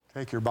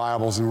Take your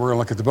Bibles and we're going to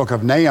look at the book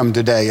of Nahum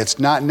today. It's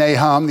not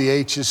Nahum, the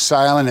H is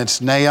silent, it's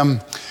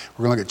Nahum.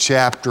 We're going to look at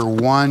chapter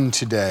 1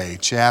 today.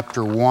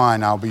 Chapter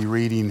 1, I'll be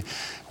reading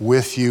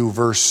with you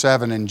verse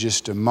 7 in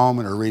just a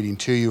moment, or reading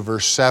to you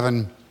verse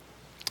 7.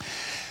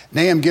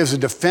 Nahum gives a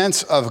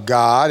defense of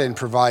God and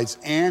provides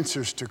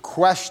answers to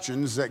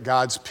questions that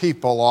God's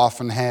people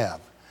often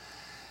have.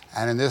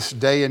 And in this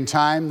day and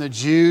time, the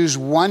Jews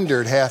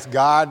wondered, hath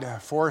God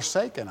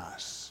forsaken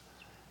us?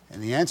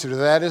 And the answer to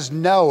that is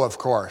no, of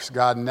course.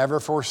 God never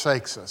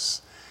forsakes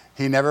us.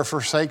 He never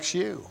forsakes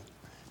you.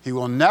 He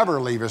will never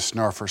leave us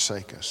nor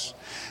forsake us.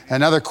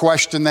 Another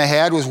question they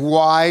had was,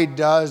 why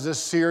does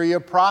Assyria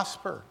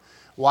prosper?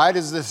 Why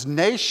does this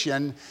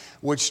nation,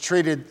 which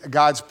treated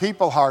God's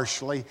people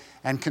harshly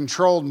and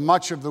controlled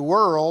much of the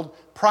world,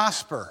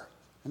 prosper?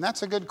 And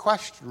that's a good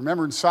question.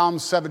 Remember in Psalm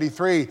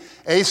 73,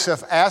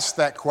 Asaph asked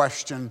that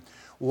question,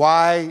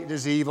 why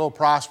does evil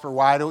prosper?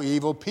 Why do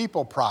evil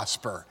people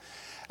prosper?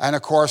 And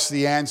of course,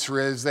 the answer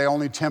is they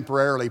only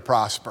temporarily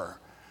prosper.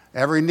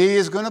 Every knee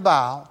is going to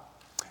bow,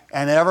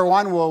 and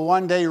everyone will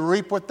one day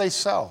reap what they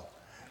sow.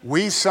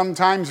 We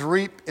sometimes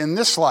reap in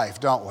this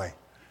life, don't we?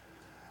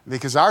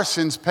 Because our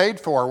sin's paid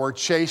for. We're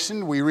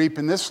chastened, we reap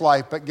in this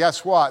life, but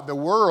guess what? The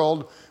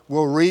world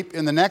will reap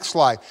in the next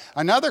life.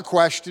 Another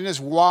question is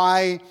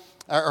will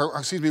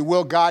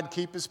God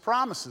keep his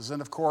promises?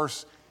 And of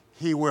course,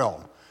 he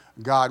will.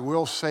 God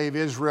will save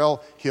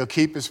Israel. He'll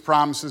keep his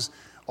promises,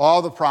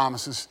 all the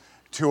promises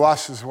to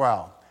us as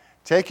well.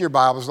 Take your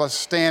Bibles, let's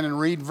stand and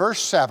read verse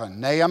 7.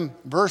 Nahum,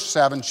 verse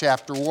 7,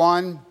 chapter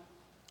 1.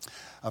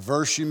 A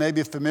verse you may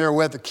be familiar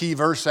with. The key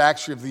verse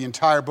actually of the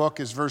entire book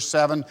is verse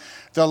 7.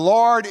 The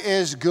Lord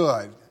is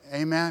good.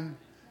 Amen.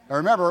 Now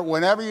remember,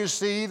 whenever you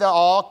see the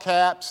all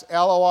caps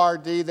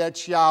L-O-R-D,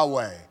 that's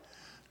Yahweh.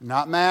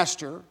 Not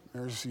master.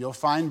 You'll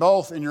find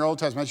both in your Old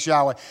Testament. It's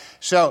Yahweh.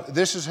 So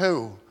this is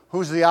who?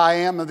 Who's the I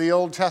am of the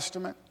Old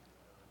Testament?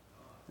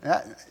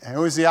 Yeah.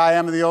 Who is the I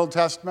am of the Old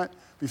Testament?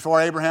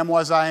 Before Abraham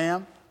was I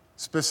am.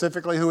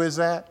 Specifically, who is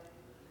that?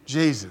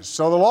 Jesus.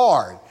 So the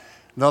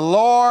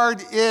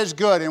Lord is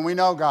good, and we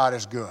know God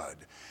is good.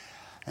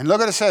 And look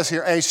what it says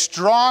here, a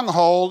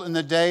stronghold in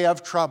the day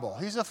of trouble.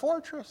 He's a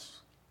fortress.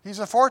 He's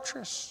a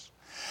fortress.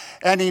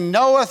 And he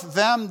knoweth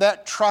them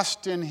that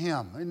trust in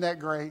him. Isn't that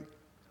great?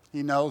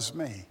 He knows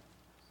me.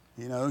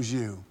 He knows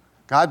you.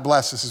 God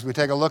bless us as we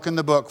take a look in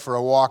the book for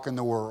a walk in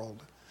the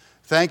world.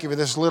 Thank you for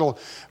this little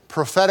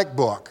prophetic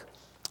book.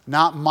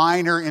 Not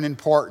minor in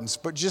importance,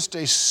 but just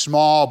a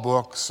small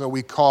book, so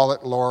we call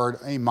it, Lord,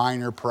 a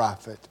minor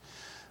prophet.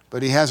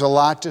 But he has a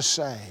lot to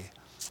say.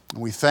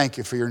 And we thank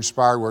you for your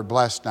inspired word.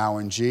 Blessed now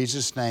in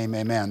Jesus' name,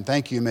 amen.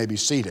 Thank you. You may be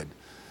seated.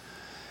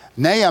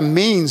 Nahum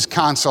means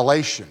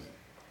consolation.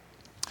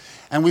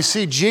 And we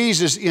see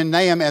Jesus in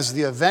Nahum as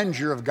the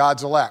avenger of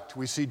God's elect.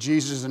 We see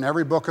Jesus in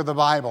every book of the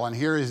Bible, and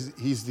here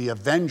he's the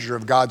avenger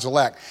of God's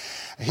elect.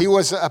 He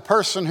was a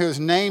person who is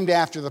named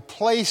after the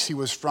place he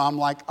was from,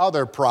 like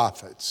other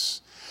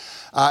prophets.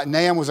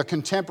 Nahum was a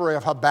contemporary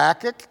of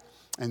Habakkuk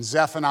and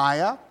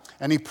Zephaniah,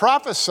 and he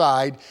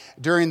prophesied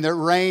during the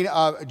reign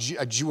of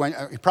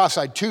he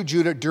prophesied to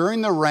Judah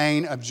during the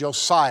reign of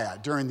Josiah,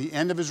 during the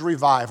end of his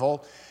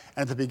revival,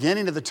 and at the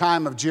beginning of the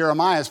time of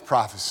Jeremiah's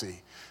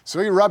prophecy. So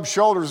he rubbed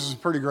shoulders with some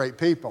pretty great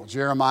people,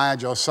 Jeremiah,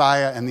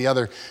 Josiah, and the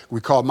other we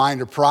call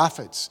minor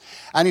prophets.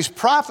 And he's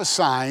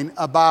prophesying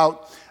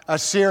about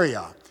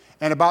Assyria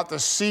and about the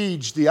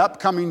siege, the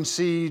upcoming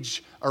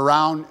siege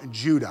around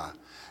Judah.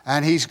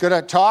 And he's going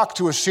to talk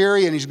to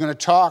Assyria and he's going to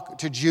talk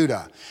to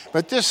Judah.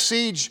 But this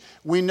siege,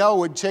 we know,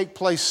 would take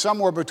place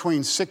somewhere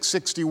between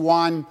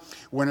 661,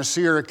 when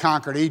Assyria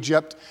conquered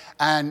Egypt,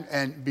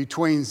 and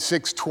between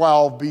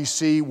 612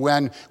 BC,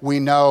 when we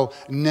know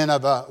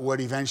Nineveh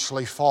would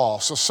eventually fall.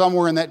 So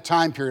somewhere in that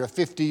time period, a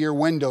 50-year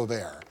window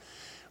there.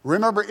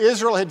 Remember,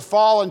 Israel had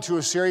fallen to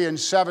Assyria in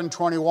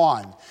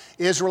 721.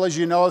 Israel, as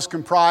you know, is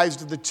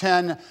comprised of the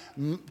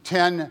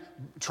 10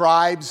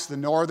 tribes, the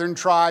northern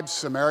tribes.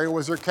 Samaria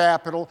was their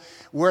capital,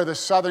 where the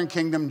southern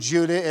kingdom,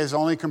 Judah, is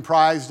only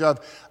comprised of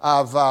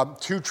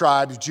 2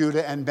 tribes,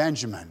 Judah and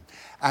Benjamin.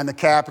 And the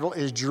capital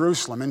is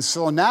Jerusalem. And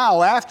so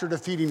now, after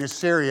defeating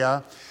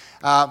Assyria,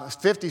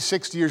 50,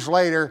 60 years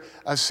later,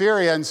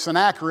 Assyria and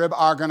Sennacherib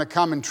are going to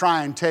come and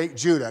try and take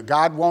Judah.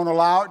 God won't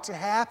allow it to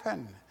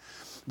happen.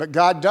 But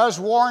God does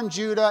warn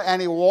Judah, and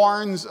he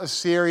warns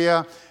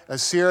Assyria.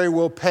 Assyria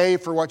will pay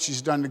for what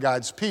she's done to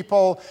God's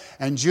people,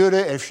 and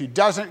Judah, if she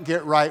doesn't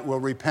get right, will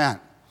repent.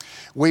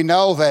 We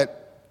know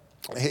that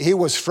he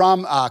was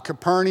from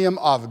Capernaum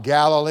of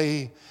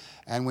Galilee,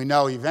 and we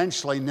know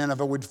eventually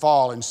Nineveh would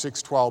fall in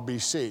 612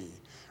 BC.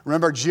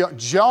 Remember,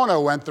 Jonah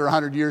went there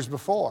 100 years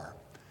before,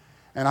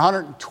 and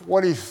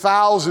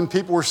 120,000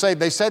 people were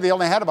saved. They say they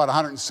only had about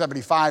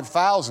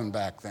 175,000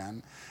 back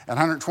then, and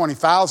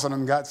 120,000 of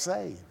them got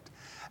saved.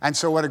 And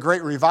so what a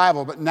great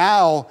revival. But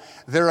now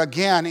they're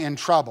again in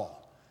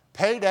trouble.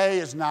 Payday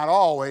is not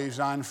always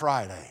on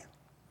Friday.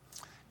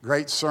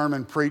 Great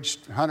sermon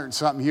preached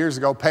 100-something years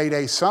ago,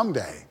 payday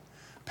someday.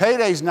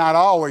 Payday's not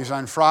always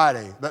on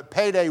Friday, but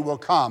payday will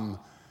come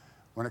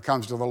when it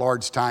comes to the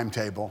Lord's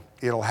timetable.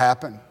 It'll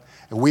happen.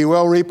 And we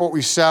will reap what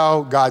we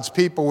sow, God's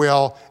people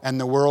will, and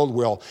the world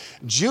will.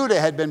 Judah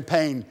had been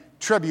paying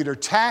tribute or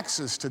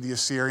taxes to the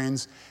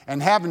Assyrians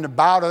and having to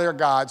bow to their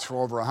gods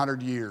for over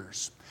 100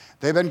 years.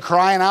 They've been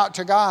crying out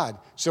to God.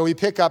 So we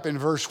pick up in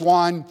verse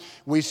 1,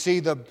 we see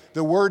the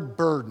word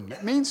burden.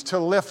 It means to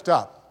lift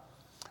up.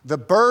 The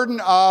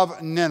burden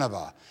of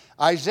Nineveh.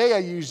 Isaiah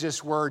used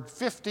this word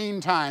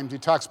 15 times. He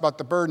talks about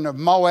the burden of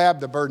Moab,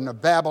 the burden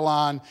of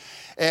Babylon.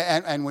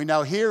 And we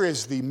know here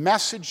is the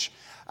message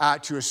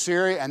to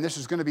Assyria, and this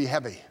is going to be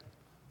heavy.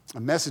 A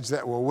message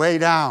that will weigh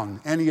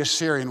down any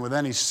Assyrian with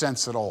any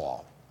sense at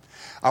all.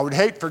 I would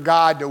hate for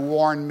God to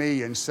warn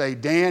me and say,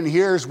 Dan,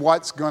 here's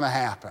what's going to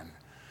happen.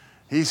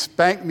 He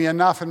spanked me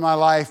enough in my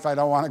life, I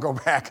don't want to go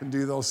back and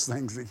do those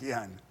things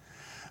again.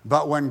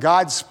 But when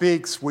God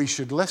speaks, we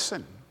should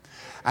listen.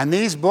 And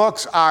these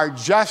books are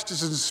just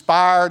as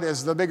inspired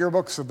as the bigger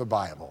books of the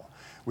Bible.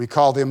 We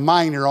call them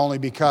minor only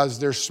because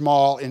they're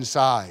small in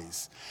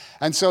size.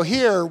 And so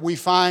here we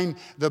find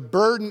the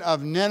burden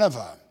of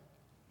Nineveh,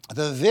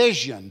 the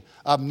vision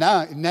of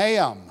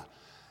Nahum.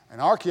 And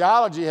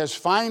archaeology has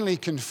finally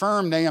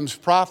confirmed Nahum's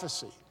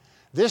prophecy.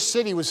 This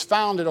city was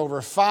founded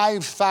over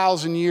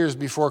 5,000 years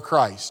before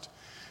Christ.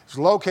 It was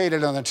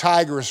located on the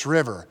Tigris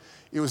River.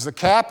 It was the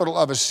capital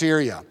of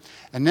Assyria.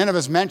 And Nineveh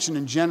is mentioned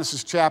in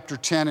Genesis chapter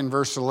 10 and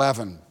verse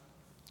 11.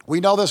 We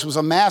know this was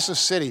a massive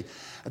city.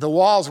 The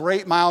walls were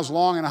 8 miles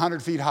long and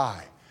 100 feet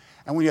high.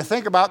 And when you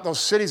think about those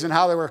cities and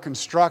how they were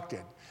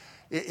constructed,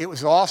 it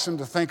was awesome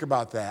to think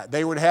about that.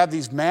 They would have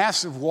these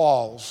massive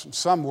walls.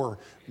 Some were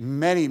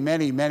many,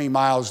 many, many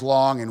miles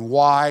long and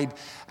wide.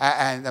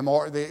 And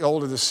the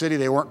older the city,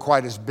 they weren't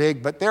quite as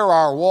big. But there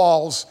are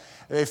walls.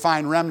 They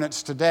find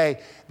remnants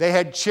today. They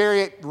had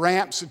chariot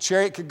ramps. A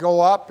chariot could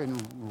go up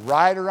and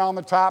ride around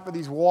the top of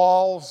these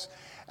walls.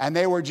 And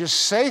they were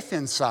just safe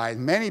inside.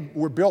 Many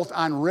were built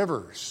on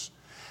rivers.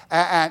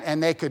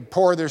 And they could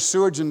pour their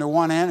sewage into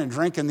one end and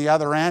drink in the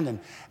other end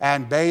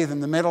and bathe in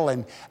the middle.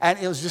 And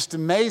it was just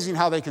amazing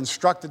how they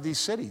constructed these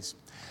cities.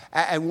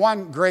 And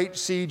one great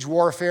siege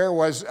warfare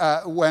was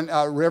when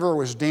a river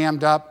was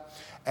dammed up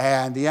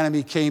and the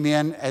enemy came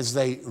in as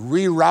they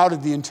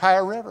rerouted the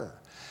entire river.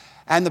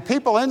 And the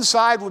people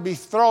inside would be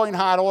throwing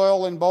hot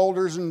oil and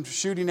boulders and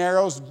shooting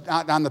arrows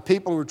on the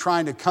people who were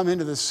trying to come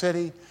into the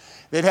city.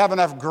 They'd have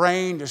enough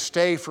grain to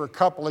stay for a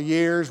couple of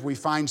years. We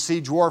find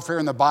siege warfare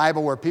in the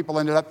Bible where people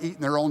ended up eating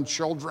their own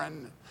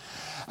children.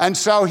 And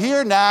so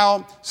here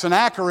now,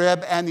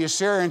 Sennacherib and the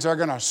Assyrians are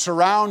going to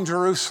surround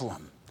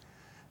Jerusalem.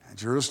 And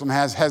Jerusalem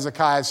has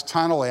Hezekiah's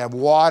tunnel. They have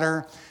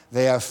water.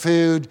 They have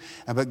food.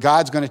 But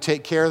God's going to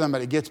take care of them,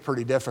 but it gets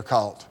pretty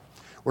difficult.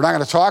 We're not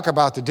going to talk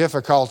about the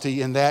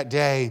difficulty in that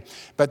day,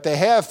 but they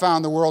have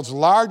found the world's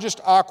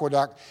largest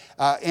aqueduct,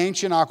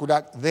 ancient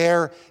aqueduct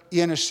there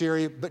in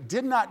Assyria, but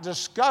did not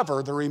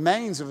discover the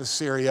remains of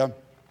Assyria,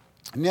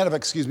 Nineveh,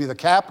 the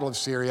capital of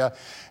Syria,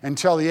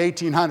 until the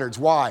 1800s.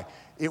 Why?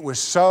 It was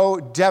so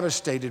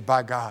devastated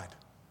by God.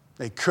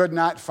 They could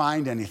not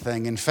find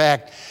anything. In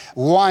fact,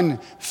 one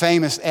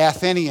famous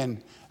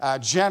Athenian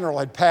general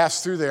had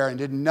passed through there and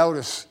didn't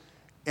notice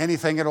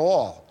anything at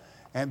all,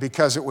 and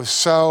because it was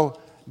so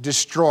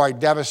destroyed,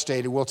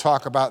 devastated. We'll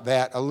talk about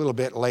that a little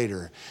bit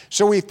later.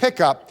 So we pick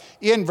up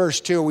in verse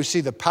 2, we see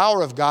the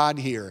power of God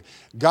here.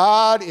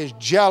 God is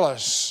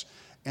jealous,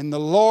 and the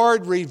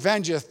Lord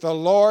revengeth. The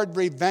Lord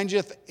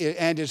revengeth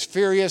and is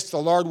furious. The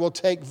Lord will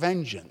take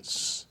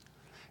vengeance.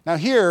 Now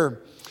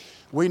here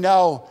we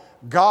know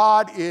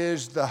God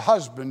is the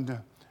husband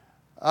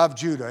of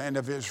Judah and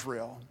of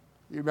Israel.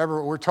 You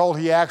remember, we're told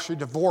he actually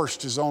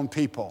divorced his own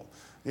people.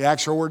 The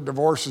actual word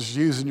divorce is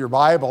used in your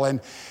Bible.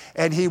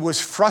 And he was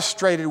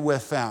frustrated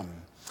with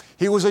them.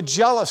 He was a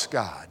jealous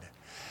God.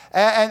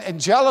 And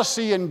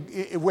jealousy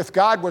with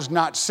God was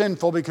not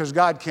sinful because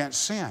God can't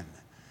sin.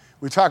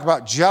 We talk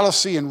about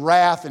jealousy and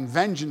wrath and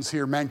vengeance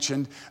here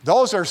mentioned.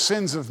 Those are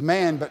sins of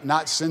man, but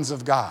not sins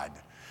of God.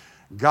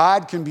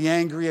 God can be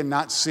angry and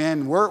not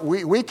sin.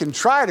 We can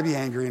try to be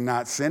angry and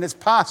not sin. It's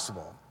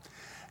possible.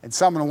 And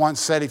someone once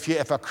said,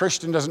 if a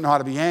Christian doesn't know how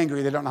to be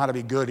angry, they don't know how to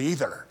be good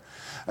either.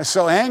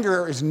 So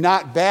anger is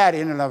not bad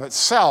in and of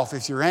itself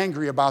if you're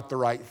angry about the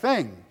right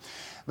thing.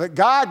 But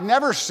God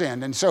never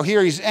sinned, and so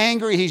here he's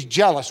angry, he's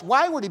jealous.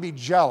 Why would he be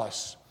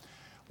jealous?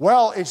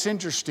 Well, it's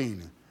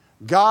interesting.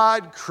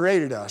 God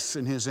created us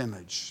in his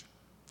image.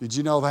 Did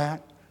you know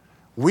that?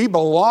 We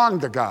belong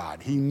to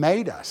God. He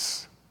made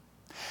us.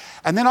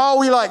 And then all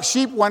we like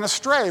sheep went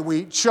astray.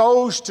 We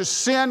chose to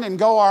sin and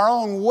go our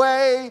own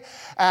way,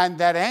 and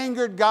that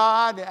angered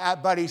God,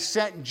 but he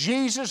sent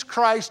Jesus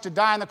Christ to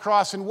die on the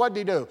cross, and what did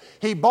he do?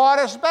 He bought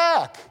us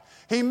back.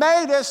 He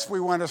made us, we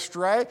went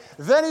astray,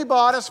 then he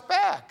bought us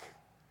back.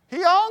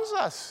 He owns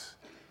us,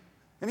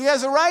 and he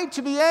has a right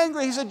to be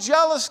angry. He's a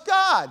jealous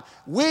God.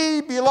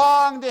 We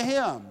belong to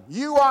him.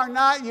 You are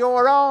not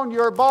your own.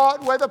 You're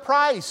bought with a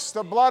price,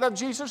 the blood of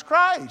Jesus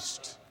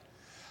Christ.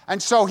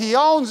 And so he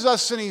owns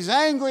us, and he's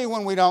angry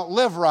when we don't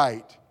live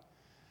right.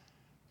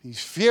 He's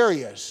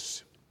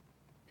furious.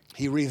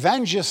 He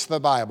revengeth, the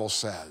Bible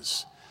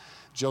says.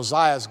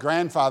 Josiah's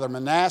grandfather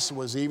Manasseh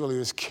was evil. He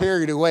was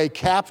carried away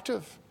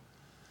captive.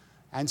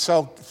 And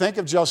so think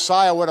of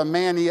Josiah, what a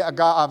man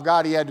of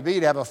God he had to be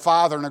to have a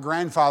father and a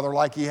grandfather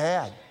like he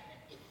had.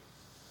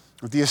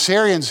 But the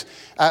Assyrians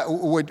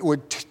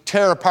would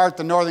tear apart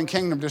the northern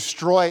kingdom,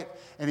 destroy it,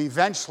 and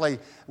eventually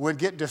would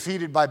get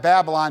defeated by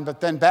Babylon,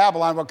 but then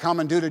Babylon would come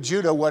and do to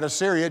Judah what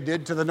Assyria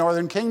did to the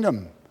northern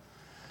kingdom.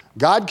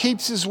 God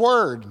keeps his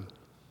word.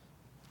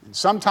 And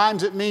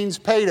sometimes it means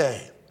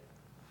payday.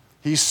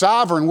 He's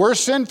sovereign. We're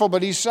sinful,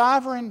 but he's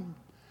sovereign.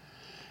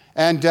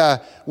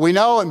 And we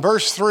know in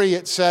verse 3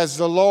 it says,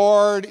 the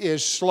Lord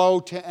is slow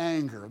to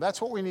anger.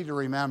 That's what we need to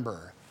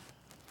remember.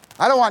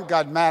 I don't want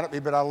God mad at me,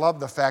 but I love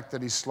the fact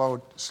that he's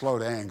slow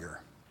to anger.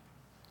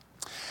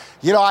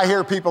 You know, I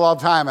hear people all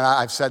the time, and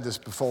I've said this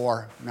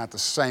before, not the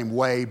same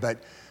way,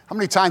 but how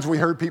many times we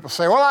heard people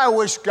say, well, I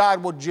wish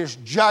God would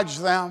just judge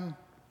them.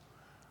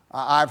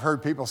 I've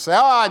heard people say,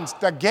 oh,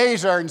 the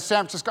gays are in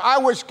San Francisco. I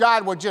wish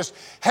God would just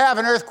have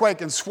an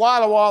earthquake and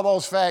swallow all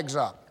those fags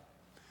up.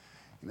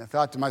 And I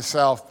thought to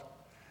myself,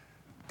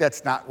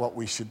 that's not what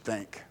we should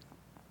think.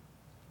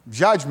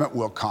 Judgment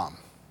will come.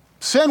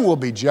 Sin will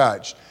be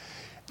judged.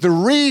 The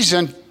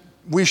reason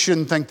we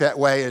shouldn't think that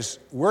way is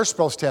we're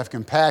supposed to have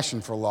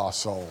compassion for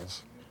lost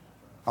souls.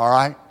 All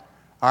right?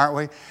 Aren't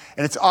we?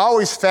 And it's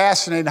always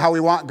fascinating how we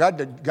want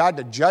God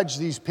to judge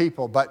these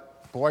people,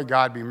 but boy,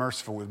 God, be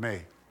merciful with me.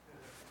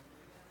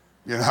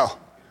 You know,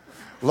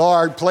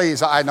 Lord,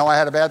 please, I know I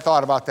had a bad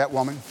thought about that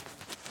woman.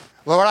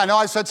 Lord, I know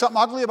I said something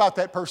ugly about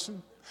that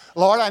person.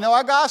 Lord, I know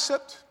I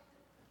gossiped.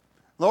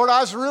 Lord,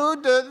 I was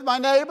rude to my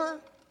neighbor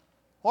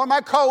or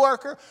my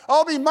coworker.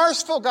 Oh, be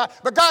merciful, God.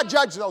 But God,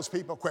 judge those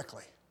people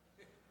quickly.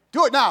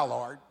 Do it now,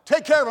 Lord.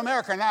 Take care of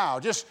America now.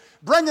 Just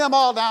bring them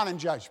all down in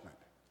judgment.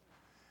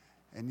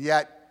 And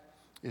yet,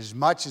 as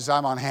much as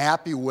I'm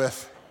unhappy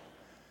with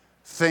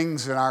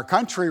things in our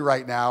country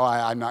right now,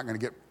 I'm not going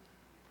to get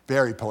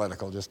very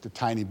political, just a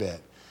tiny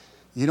bit.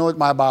 You know what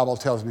my Bible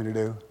tells me to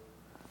do?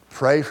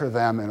 Pray for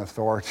them in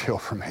authority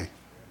over me.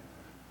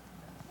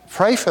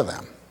 Pray for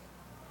them.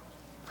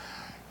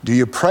 Do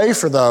you pray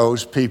for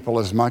those people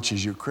as much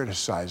as you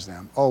criticize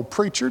them? Oh,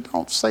 preacher,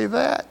 don't say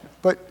that.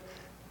 But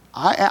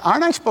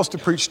aren't I supposed to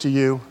preach to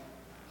you?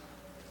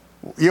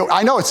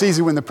 I know it's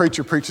easy when the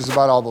preacher preaches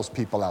about all those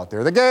people out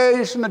there, the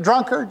gays and the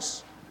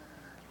drunkards.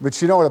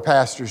 But you know what a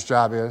pastor's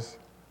job is?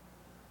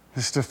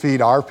 It's to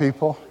feed our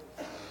people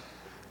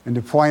and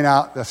to point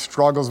out the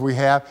struggles we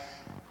have.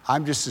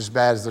 I'm just as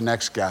bad as the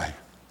next guy.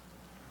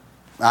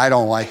 I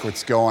don't like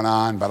what's going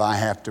on, but I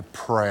have to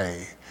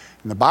pray.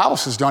 And the Bible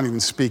says don't even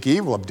speak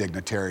evil of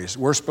dignitaries.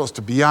 We're supposed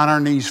to be on our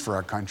knees for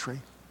our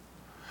country.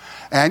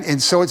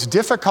 And so it's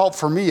difficult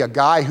for me, a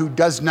guy who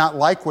does not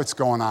like what's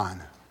going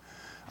on.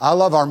 I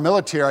love our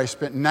military. I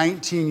spent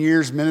 19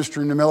 years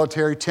ministering in the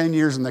military, 10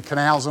 years in the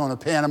Canal Zone of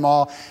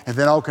Panama, and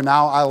then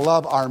Okinawa. I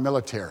love our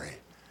military.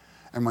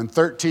 And when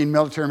 13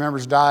 military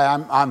members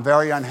die, I'm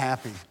very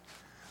unhappy,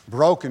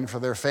 broken for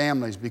their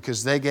families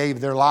because they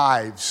gave their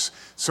lives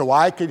so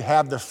I could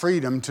have the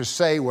freedom to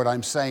say what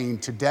I'm saying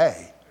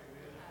today.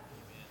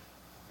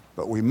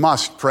 But we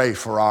must pray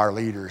for our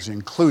leaders,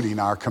 including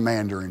our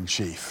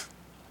commander-in-chief.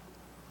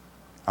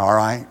 All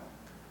right?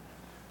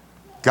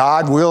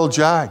 God will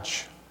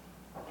judge.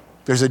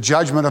 There's a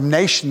judgment of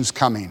nations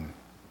coming.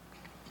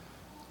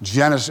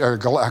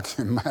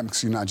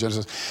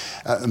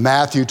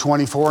 Matthew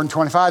 24 and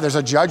 25. There's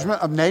a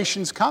judgment of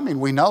nations coming.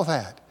 We know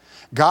that.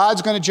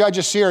 God's going to judge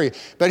Assyria.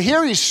 But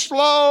here he's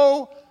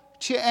slow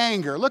to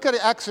anger. Look at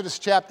Exodus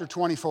chapter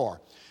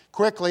 24.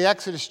 Quickly,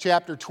 Exodus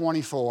chapter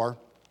 24.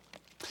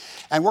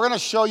 And we're going to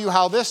show you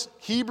how this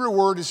Hebrew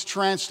word is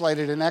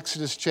translated in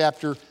Exodus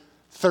chapter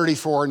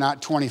 34,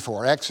 not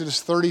 24.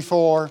 Exodus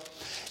 34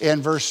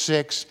 and verse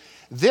 6.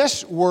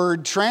 This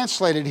word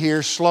translated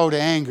here, slow to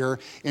anger,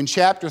 in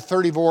chapter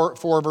 34,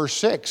 verse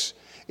 6,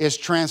 is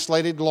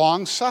translated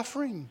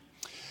long-suffering.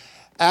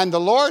 And the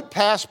Lord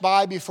passed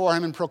by before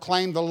him and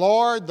proclaimed, the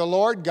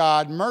Lord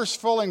God,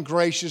 merciful and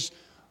gracious,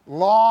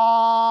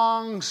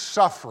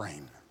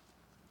 long-suffering.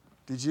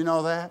 Did you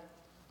know that?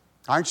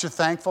 Aren't you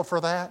thankful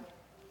for that?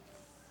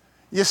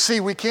 You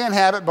see, we can't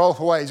have it both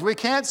ways. We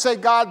can't say,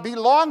 God, be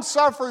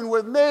long-suffering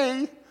with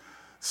me,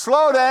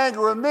 slow to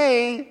anger with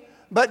me,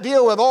 but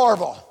deal with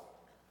Orville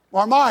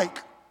or Mike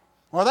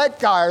or that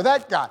guy or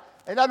that guy.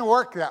 It doesn't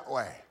work that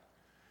way.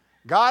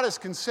 God is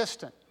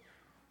consistent.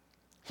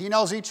 He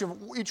knows each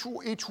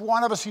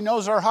one of us. He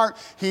knows our heart.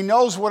 He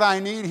knows what I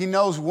need. He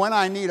knows when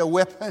I need a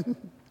whipping.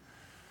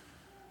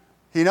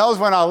 He knows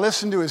when I'll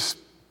listen to his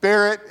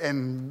spirit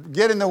and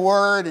get in the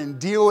word and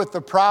deal with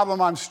the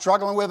problem I'm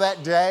struggling with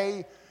that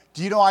day.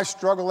 Do you know I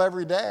struggle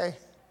every day?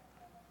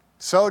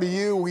 So do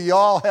you. We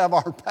all have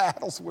our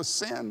battles with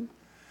sin.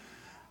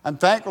 I'm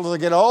thankful as I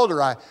get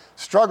older. I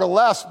struggle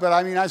less, but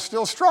I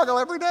still struggle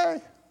every day.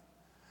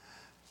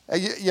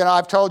 You know,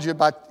 I've told you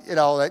about,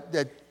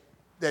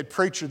 that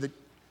preacher that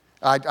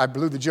I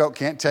blew the joke.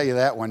 Can't tell you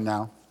that one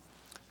now.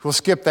 We'll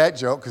skip that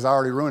joke because I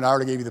already ruined it. I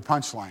already gave you the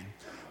punchline.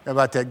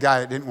 about that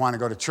guy that didn't want to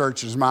go to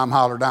church. His mom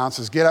hollered down and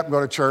says, get up and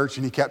go to church.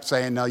 And he kept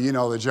saying, no, you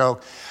know the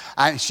joke.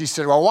 And she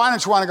said, well, why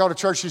don't you want to go to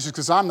church? She said,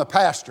 because I'm the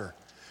pastor.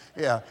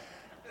 Yeah.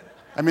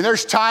 I mean,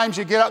 there's times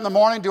you get up in the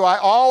morning. Do I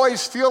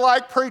always feel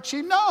like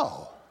preaching?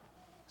 No.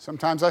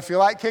 Sometimes I feel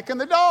like kicking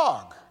the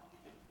dog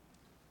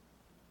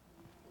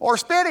or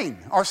spitting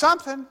or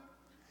something.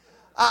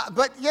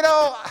 But, you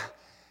know,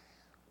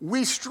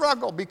 we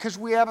struggle because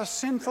we have a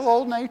sinful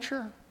old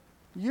nature.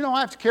 You don't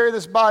have to carry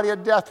this body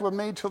of death with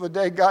me till the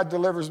day God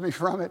delivers me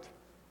from it.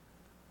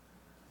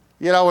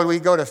 You know, when we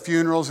go to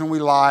funerals and we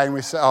lie and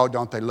we say, oh,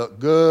 don't they look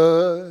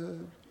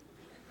good?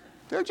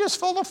 They're just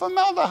full of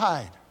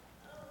formaldehyde.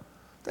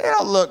 They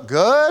don't look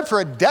good. For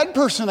a dead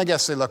person, I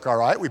guess they look all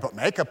right. We put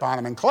makeup on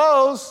them and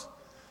clothes.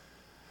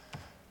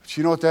 But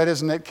you know what that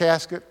is in that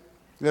casket?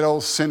 That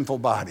old sinful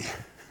body.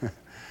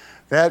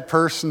 That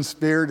person's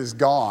spirit is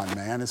gone,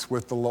 man. It's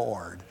with the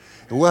Lord.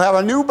 And we'll have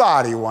a new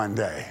body one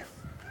day.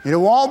 It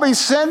won't be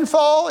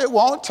sinful. It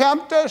won't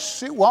tempt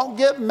us. It won't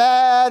get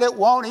mad. It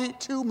won't eat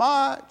too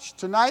much.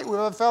 Tonight we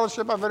have a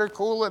fellowship. I better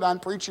cool it. I'm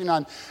preaching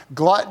on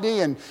gluttony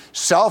and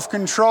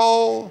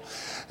self-control.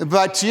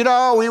 But, you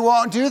know, we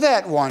won't do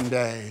that one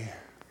day.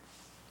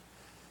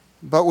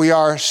 But we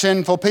are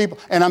sinful people.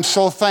 And I'm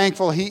so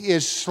thankful he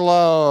is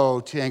slow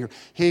to anger.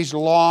 He's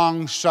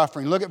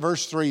long-suffering. Look at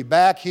verse 3.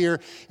 Back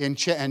here in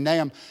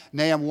Nahum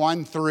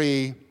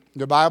 1:3,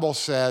 the Bible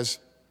says,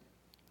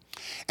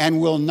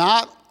 and will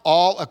not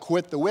all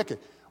acquit the wicked.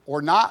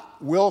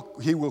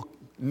 He will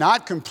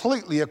not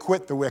completely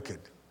acquit the wicked.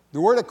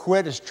 The word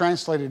acquit is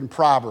translated in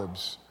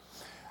Proverbs,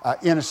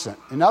 innocent.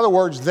 In other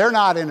words, they're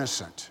not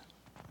innocent.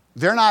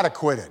 They're not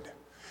acquitted.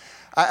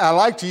 I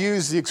like to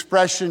use the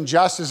expression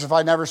justice if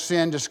I never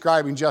sinned,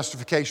 describing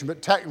justification,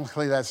 but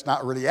technically that's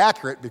not really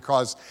accurate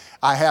because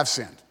I have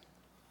sinned.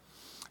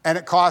 And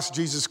it cost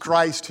Jesus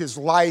Christ his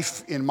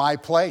life in my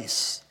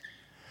place.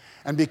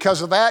 And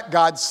because of that,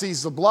 God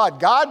sees the blood.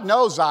 God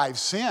knows I've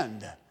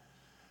sinned,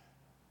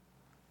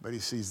 but he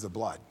sees the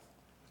blood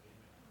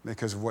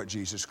because of what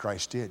Jesus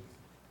Christ did.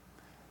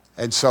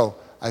 And so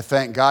I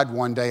thank God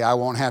one day I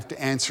won't have to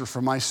answer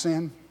for my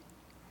sin.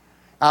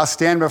 I'll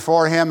stand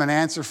before him and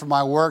answer for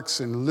my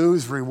works and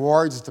lose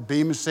rewards at the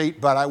bema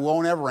seat, but I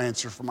won't ever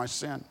answer for my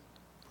sin.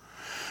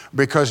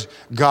 Because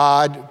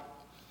God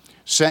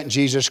sent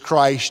Jesus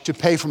Christ to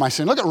pay for my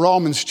sin. Look at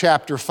Romans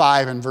chapter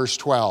 5 and verse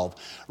 12.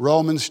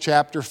 Romans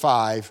chapter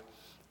 5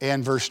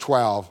 and verse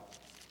 12.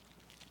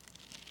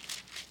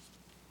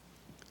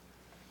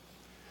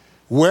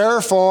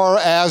 Wherefore,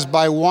 as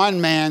by one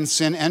man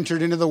sin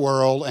entered into the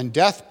world, and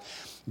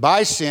death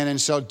by sin,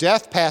 and so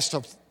death passed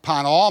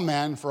upon all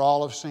men, for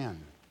all have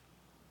sinned.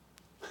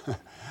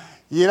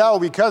 You know,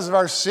 because of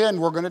our sin,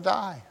 we're going to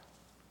die.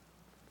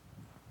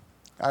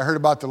 I heard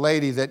about the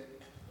lady that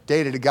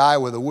dated a guy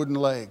with a wooden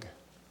leg,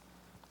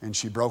 and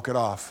she broke it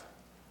off.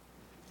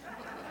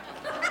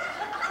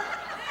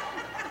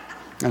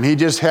 And he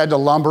just had to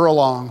lumber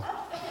along.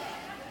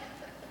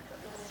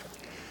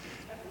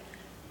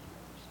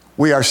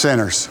 We are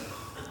sinners.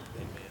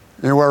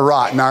 And we're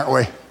rotten, aren't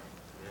we?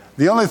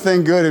 The only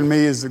thing good in me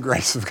is the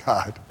grace of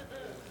God.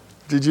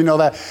 Did you know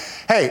that?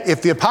 Hey,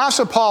 if the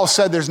Apostle Paul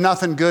said there's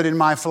nothing good in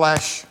my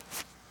flesh,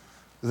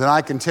 then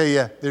I can tell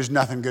you there's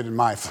nothing good in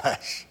my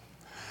flesh.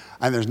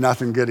 And there's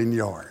nothing good in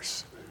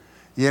yours.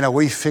 You know,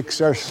 we fix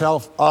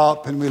ourselves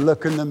up and we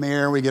look in the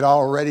mirror, we get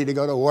all ready to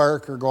go to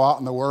work or go out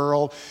in the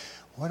world.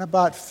 What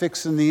about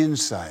fixing the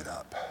inside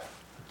up?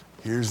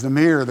 Here's the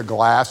mirror, the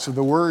glass of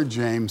the Word,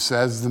 James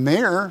says, the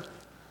mirror.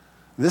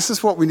 This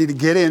is what we need to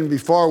get in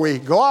before we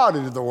go out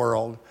into the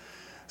world.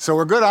 So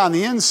we're good on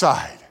the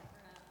inside.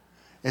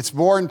 It's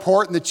more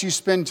important that you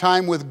spend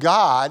time with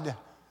God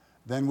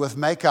than with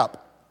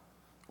makeup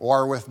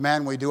or with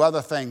men. We do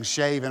other things,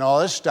 shave and all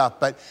this stuff.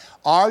 But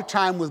our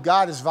time with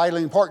God is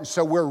vitally important.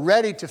 So we're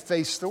ready to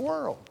face the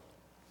world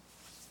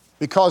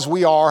because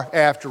we are,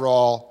 after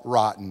all,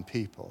 rotten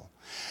people.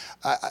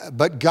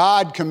 But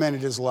God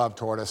commended his love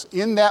toward us.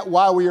 In that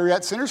while we were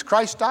yet sinners,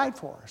 Christ died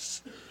for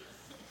us.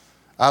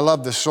 I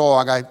love the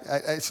song.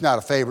 It's not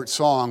a favorite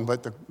song,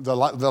 but the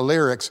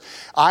lyrics.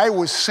 I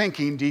was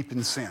sinking deep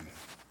in sin,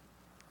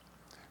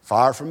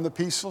 far from the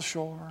peaceful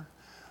shore,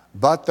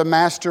 but the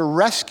Master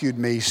rescued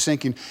me,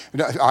 sinking.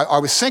 I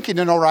was sinking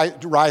to no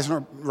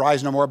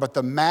rise no more, but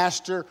the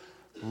Master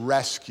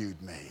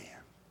rescued me.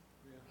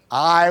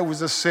 I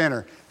was a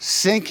sinner,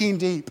 sinking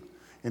deep.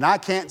 And I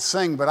can't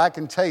sing, but I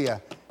can tell you,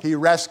 he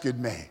rescued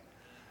me.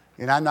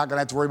 And I'm not going to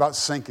have to worry about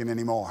sinking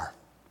anymore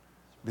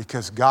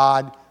because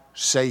God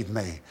saved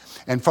me.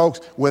 And folks,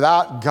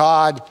 without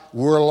God,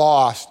 we're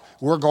lost.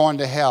 We're going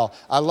to hell.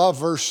 I love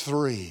verse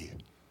 3.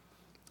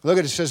 Look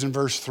at it says in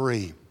verse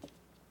 3.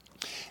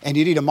 And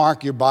you need to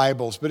mark your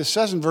Bibles. But it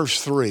says in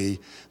verse 3,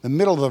 the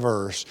middle of the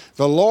verse,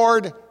 the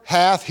Lord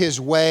hath his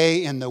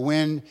way in the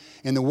wind,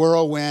 in the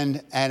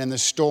whirlwind and in the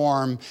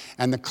storm,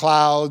 and the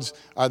clouds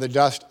are the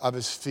dust of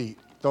his feet.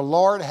 The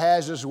Lord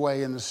has his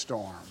way in the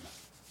storm.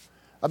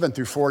 I've been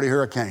through 40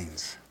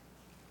 hurricanes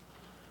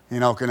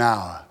in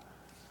Okinawa.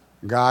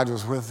 God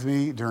was with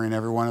me during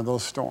every one of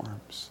those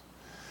storms.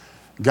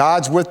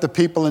 God's with the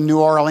people in New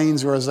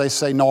Orleans, or as they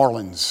say, New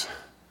Orleans.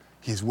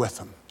 He's with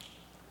them.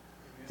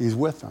 He's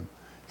with them.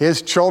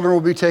 His children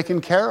will be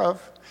taken care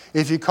of.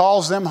 If he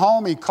calls them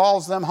home, he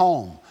calls them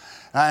home.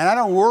 And I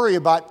don't worry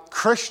about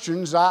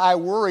Christians. I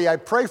worry. I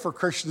pray for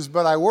Christians,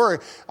 but I worry.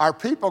 Are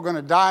people going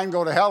to die and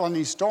go to hell in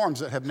these storms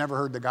that have never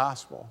heard the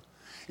gospel?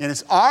 And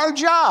it's our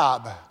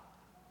job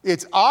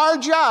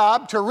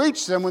to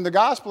reach them with the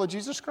gospel of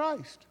Jesus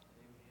Christ.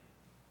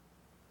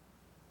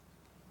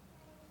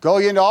 Go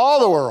ye into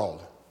all the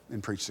world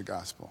and preach the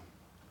gospel.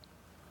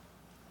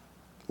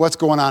 What's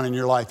going on in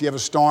your life? You have a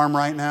storm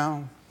right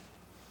now?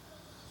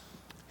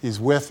 He's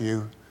with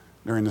you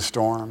during the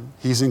storm.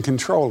 He's in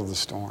control of the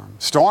storm.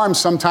 Storms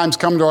sometimes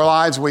come to our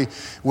lives.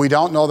 We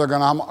don't know they're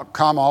going to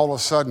come. All of a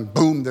sudden,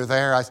 boom, they're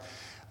there. I was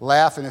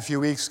laughing a few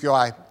weeks ago.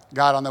 I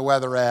got on the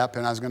weather app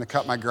and I was going to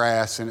cut my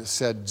grass and it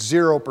said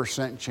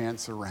 0%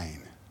 chance of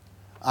rain.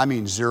 I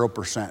mean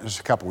 0%. Just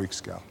a couple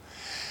weeks ago.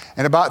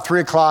 And about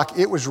 3 o'clock,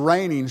 it was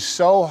raining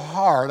so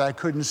hard I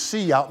couldn't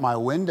see out my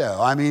window.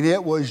 I mean,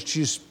 it was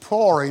just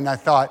pouring. I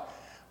thought,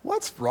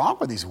 what's wrong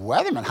with these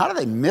weathermen? How do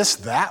they miss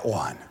that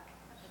one?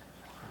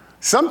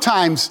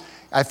 Sometimes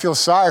I feel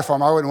sorry for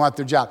them. I wouldn't want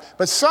their job.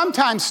 But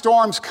sometimes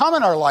storms come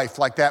in our life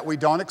like that. We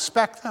don't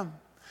expect them.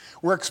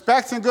 We're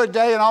expecting a good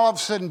day, and all of a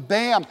sudden,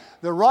 bam,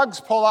 the rugs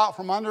pull out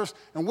from under us,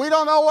 and we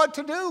don't know what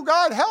to do.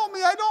 God, help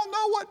me. I don't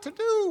know what to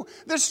do.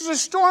 This is a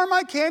storm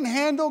I can't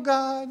handle,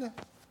 God.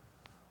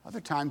 Other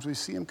times we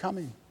see them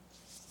coming.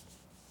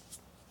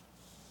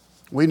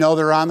 We know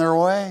they're on their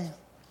way.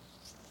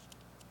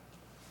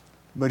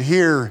 But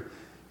here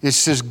it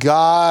says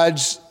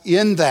God's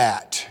in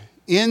that.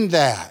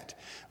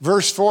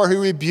 Verse 4, he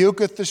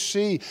rebuketh the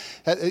sea.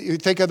 You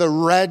think of the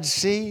Red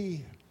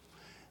Sea.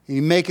 He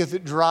maketh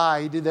it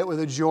dry. He did that with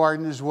the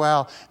Jordan as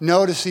well.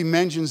 Notice he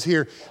mentions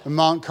here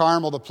Mount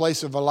Carmel, the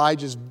place of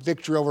Elijah's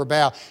victory over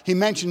Baal. He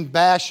mentioned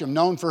Bashan,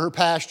 known for her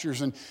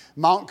pastures, and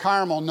Mount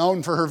Carmel,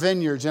 known for her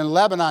vineyards, and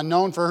Lebanon,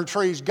 known for her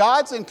trees.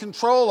 God's in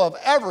control of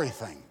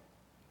everything,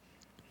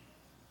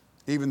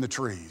 even the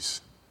trees.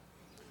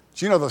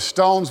 Do you know the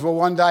stones will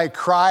one day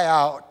cry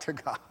out to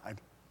God?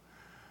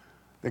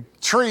 The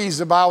trees,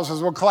 the Bible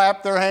says, will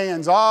clap their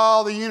hands.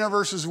 All the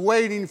universe is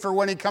waiting for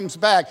when he comes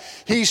back.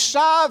 He's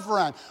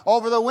sovereign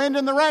over the wind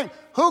and the rain.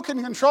 Who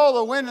can control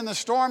the wind and the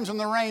storms and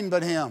the rain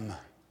but him?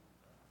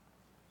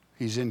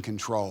 He's in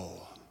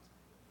control.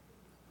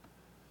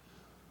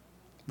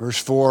 Verse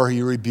 4,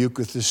 he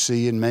rebuketh the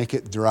sea and make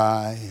it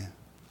dry.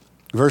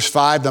 Verse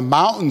 5, the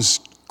mountains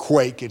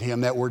quake at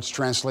him. That word's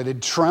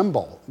translated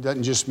tremble. It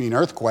doesn't just mean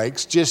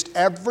earthquakes. Just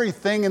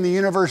everything in the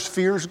universe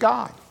fears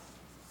God.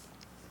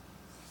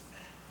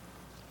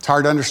 It's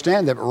hard to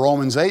understand that, but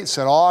Romans 8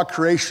 said all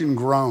creation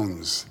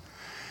groans,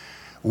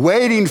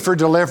 waiting for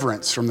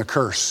deliverance from the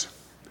curse.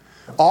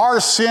 Our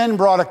sin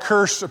brought a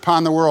curse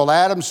upon the world.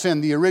 Adam's sin,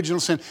 the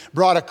original sin,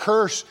 brought a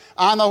curse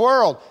on the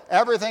world.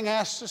 Everything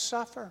has to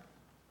suffer.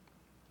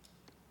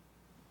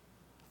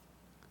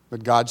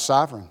 But God's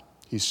sovereign.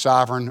 He's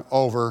sovereign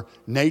over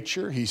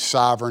nature. He's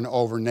sovereign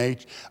over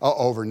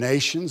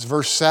nations.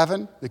 Verse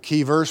 7, the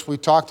key verse we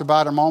talked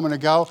about a moment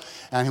ago,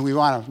 and we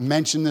want to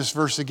mention this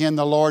verse again.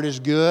 The Lord is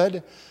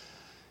good.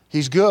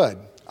 He's good.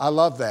 I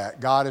love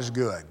that. God is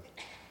good.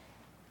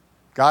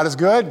 God is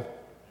good.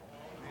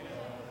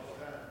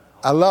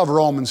 I love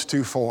Romans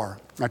 2:4.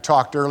 I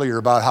talked earlier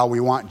about how we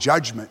want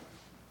judgment.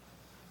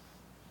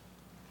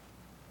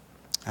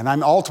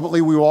 And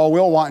ultimately we all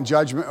will want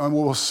judgment, and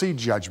we will see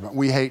judgment.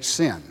 We hate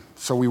sin.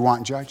 So we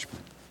want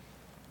judgment.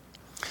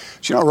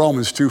 Do you know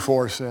Romans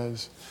 2:4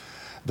 says,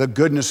 the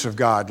goodness of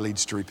God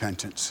leads to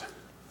repentance.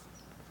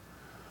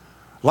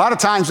 A lot of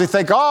times we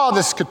think, oh,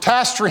 this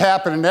catastrophe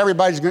happened and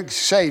everybody's going to get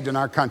saved in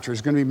our country.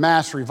 There's going to be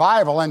mass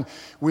revival. And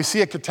we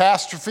see a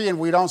catastrophe and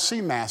we don't see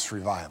mass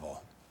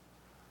revival.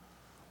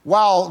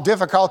 While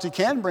difficulty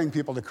can bring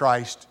people to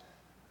Christ,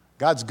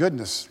 God's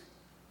goodness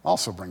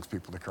also brings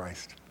people to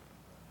Christ.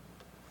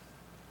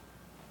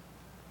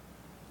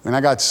 When I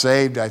got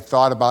saved, I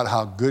thought about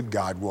how good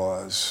God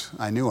was.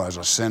 I knew I was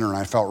a sinner and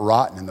I felt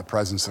rotten in the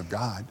presence of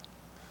God.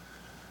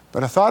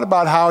 But I thought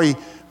about how he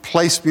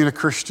placed me in a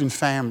Christian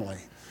family,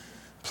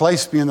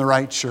 placed me in the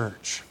right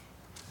church,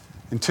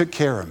 and took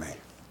care of me.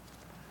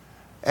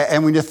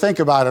 And when you think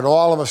about it,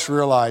 all of us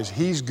realize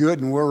he's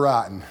good and we're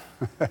rotten.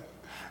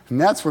 And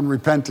that's when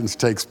repentance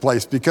takes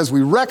place, because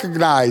we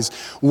recognize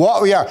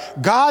what we are.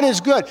 God is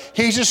good.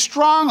 He's a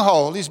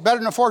stronghold. He's better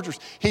than a fortress.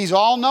 He's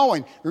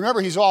all-knowing.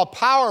 Remember, he's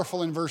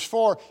all-powerful in verse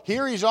 4.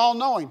 Here he's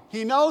all-knowing.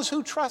 He knows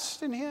who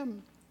trusts in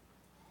him.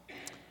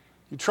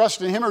 You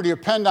trust in him, or do you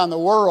depend on the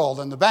world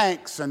and the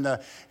banks and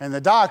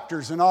the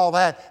doctors and all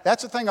that?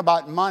 That's the thing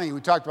about money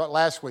we talked about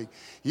last week.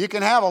 You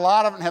can have a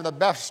lot of it and have the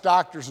best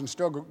doctors and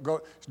still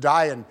go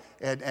die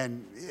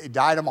and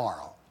die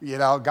tomorrow. You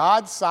know,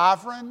 God's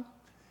sovereign.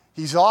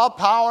 He's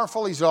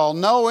all-powerful. He's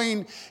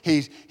all-knowing.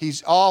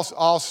 He's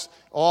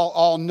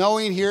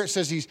all-knowing here. It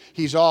says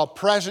he's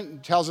all-present.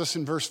 It tells us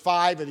in verse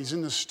 5 that he's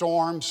in the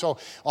storm. So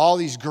all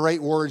these great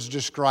words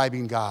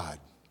describing God.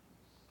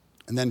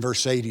 And then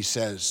verse 8 he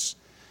says,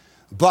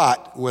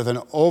 But with an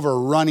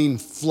overrunning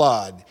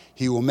flood,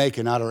 he will make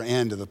an utter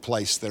end of the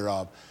place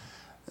thereof.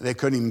 They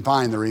couldn't even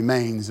find the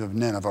remains of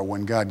Nineveh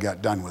when God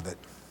got done with it.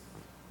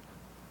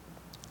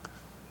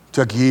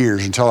 Took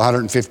years, until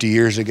 150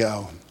 years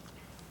ago.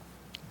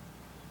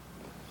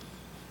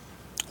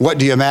 What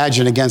do you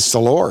imagine against the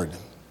Lord?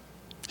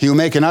 He will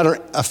make an utter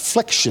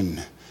affliction,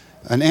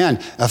 an end.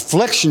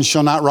 Affliction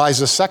shall not rise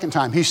a second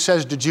time. He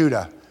says to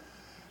Judah,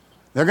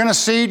 they're going to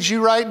siege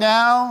you right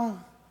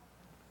now,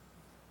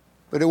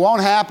 but it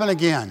won't happen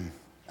again.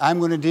 I'm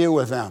going to deal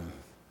with them.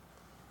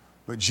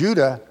 But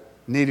Judah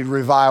needed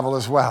revival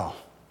as well.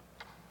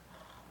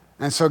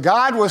 And so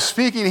God was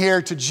speaking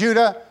here to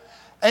Judah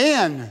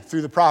and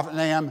through the prophet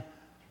Nahum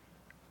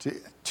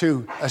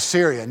to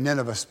Assyria,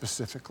 Nineveh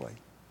specifically.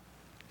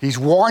 He's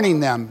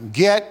warning them,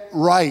 get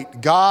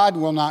right. God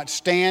will not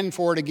stand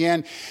for it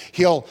again.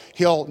 He'll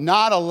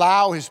not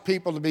allow his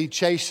people to be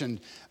chastened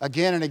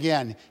again and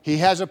again. He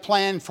has a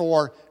plan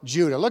for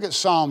Judah. Look at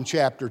Psalm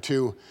chapter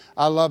 2.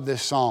 I love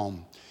this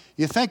psalm.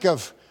 You think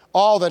of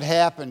all that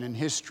happened in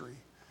history.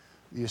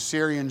 The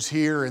Assyrians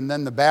here, and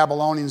then the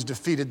Babylonians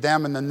defeated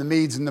them, and then the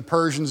Medes and the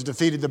Persians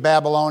defeated the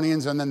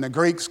Babylonians, and then the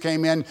Greeks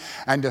came in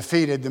and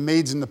defeated the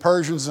Medes and the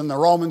Persians, and the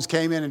Romans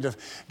came in and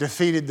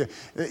defeated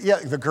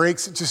the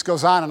Greeks. It just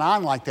goes on and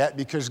on like that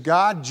because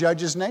God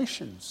judges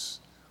nations.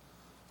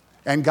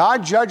 And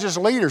God judges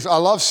leaders. I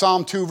love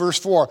Psalm 2 verse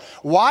 4.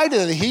 Why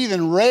do the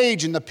heathen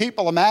rage and the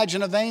people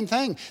imagine a vain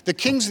thing? The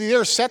kings of the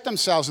earth set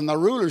themselves and the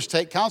rulers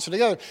take counsel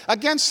together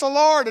against the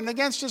Lord and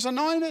against his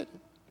anointed.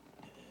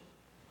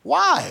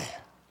 Why?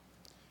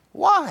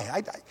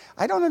 Why?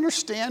 I don't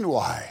understand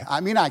why. I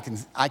mean, I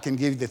can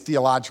give you the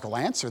theological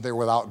answer. They're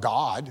without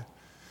God.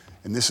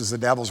 And this is the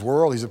devil's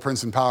world. He's a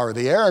prince and power of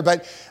the air.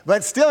 But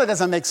still, it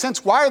doesn't make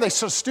sense. Why are they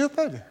so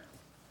stupid?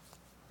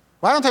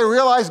 Why don't they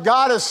realize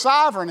God is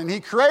sovereign and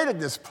he created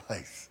this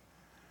place?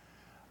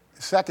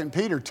 2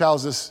 Peter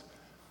tells us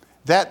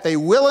that they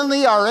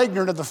willingly are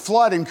ignorant of the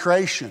flood in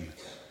creation.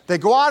 They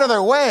go out of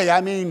their way. I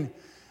mean,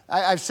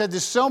 I've said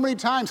this so many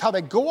times, how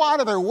they go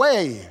out of their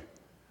way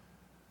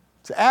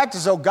to act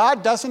as though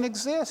God doesn't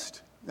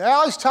exist. They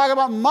always talk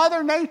about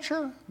Mother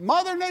Nature.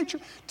 Mother Nature.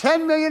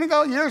 10 million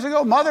years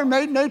ago, Mother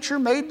Nature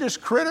made this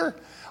critter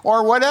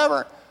or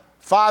whatever.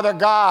 Father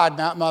God,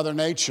 not Mother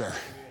Nature.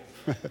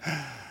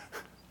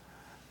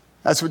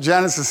 That's what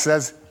Genesis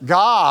says.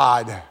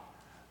 God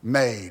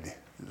made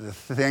the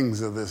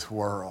things of this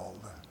world.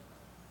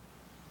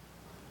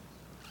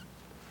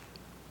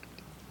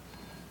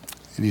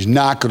 And he's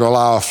not going to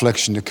allow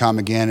affliction to come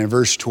again. In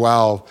verse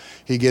 12,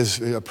 he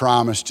gives a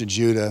promise to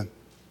Judah.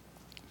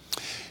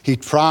 He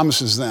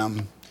promises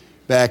them,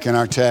 back in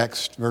our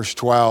text, verse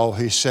 12,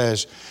 he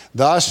says,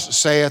 thus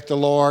saith the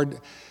Lord,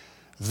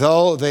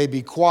 though they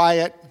be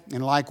quiet,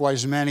 and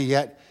likewise many,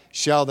 yet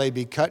shall they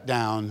be cut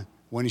down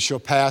when he shall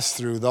pass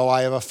through. Though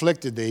I have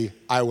afflicted thee,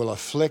 I will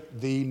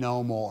afflict thee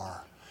no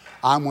more.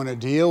 I'm going to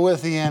deal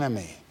with the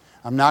enemy.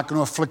 I'm not going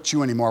to afflict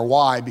you anymore.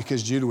 Why?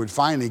 Because Judah would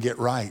finally get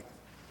right.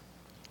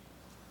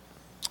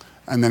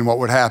 And then what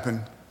would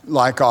happen?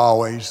 Like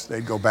always,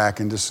 they'd go back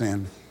into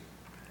sin.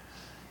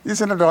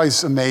 Isn't it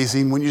always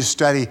amazing when you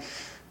study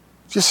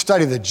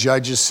the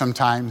judges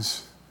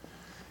sometimes?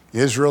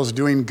 Israel's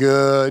doing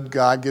good,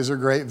 God gives her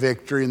great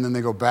victory, and then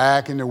they go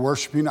back into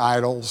worshiping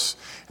idols.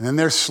 And then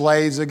they're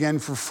slaves again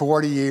for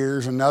 40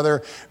 years.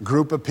 Another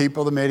group of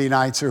people, the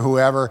Midianites or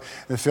whoever,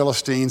 the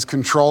Philistines,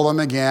 control them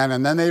again.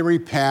 And then they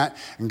repent,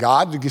 and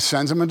God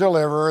sends them a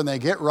deliverer, and they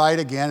get right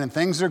again, and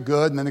things are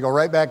good, and then they go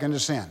right back into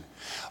sin.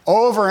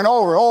 Over and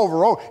over,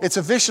 over. It's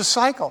a vicious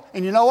cycle.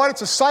 And you know what?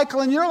 It's a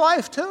cycle in your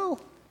life too.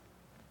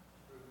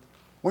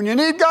 When you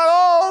need God,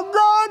 oh,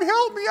 God,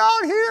 help me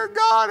out here,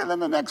 God. And then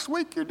the next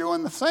week you're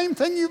doing the same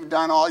thing you've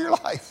done all your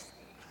life.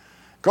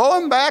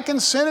 Going back and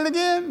sinning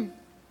again.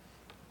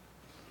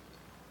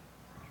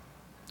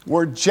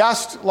 We're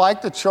just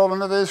like the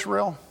children of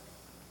Israel.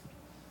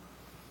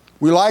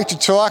 We like to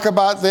talk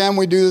about them.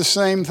 We do the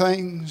same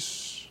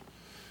things.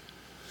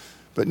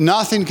 But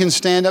nothing can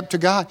stand up to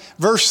God.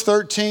 Verse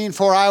 13,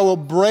 for I will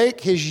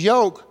break his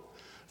yoke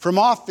from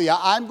off thee.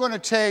 I'm going to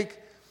take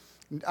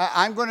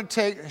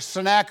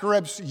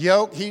Sennacherib's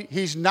yoke.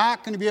 He's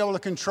not going to be able to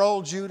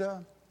control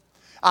Judah.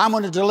 I'm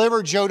going to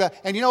deliver Judah.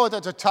 And you know what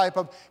that's a type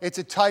of? It's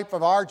a type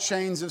of our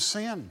chains of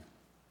sin.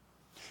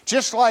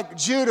 Just like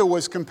Judah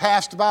was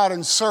compassed about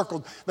and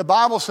circled, the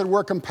Bible said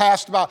we're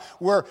compassed about,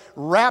 we're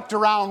wrapped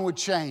around with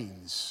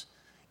chains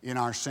in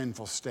our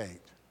sinful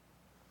state.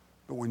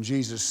 But when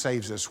Jesus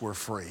saves us, we're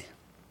free.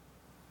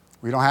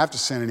 We don't have to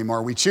sin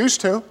anymore. We choose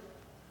to.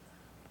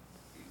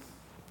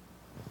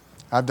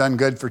 I've done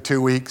good for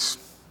 2 weeks.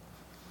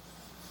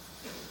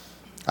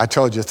 I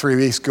told you 3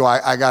 weeks ago,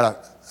 I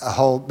got a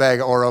whole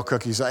bag of Oreo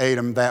cookies. I ate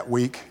them that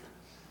week,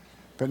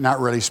 but not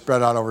really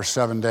spread out over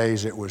 7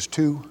 days. It was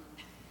 2.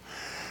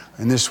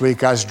 And this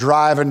week I was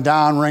driving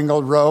down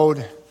Ringgold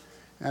Road,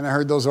 and I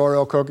heard those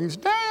Oreo cookies.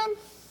 Dan,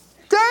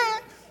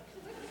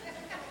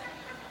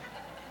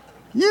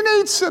 you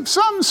need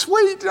something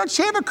sweet. Don't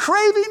you have a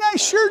craving? I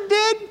sure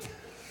did.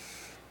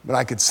 But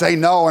I could say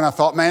no, and I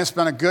thought, man, it's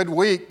been a good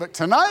week. But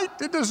tonight,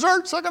 the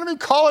desserts are going to be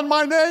calling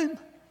my name.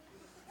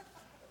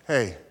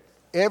 Hey,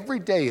 every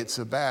day it's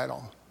a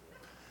battle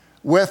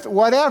with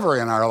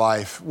whatever in our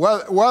life.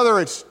 Whether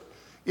it's,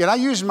 I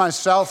use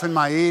myself in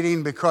my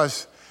eating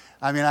because,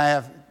 I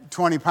have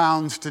 20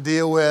 pounds to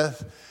deal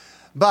with.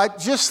 But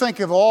just think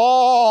of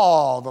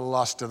all the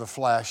lust of the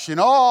flesh and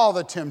all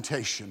the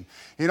temptation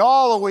and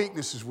all the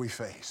weaknesses we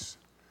face.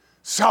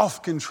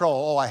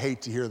 Self-control. Oh, I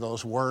hate to hear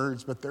those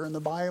words, but they're in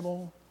the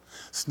Bible.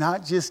 It's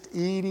not just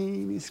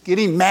eating, it's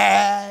getting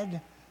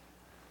mad.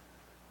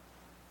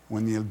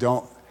 When you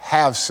don't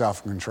have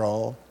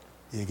self-control,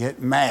 you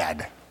get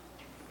mad.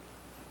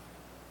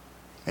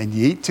 And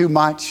you eat too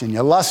much, and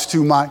you lust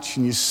too much,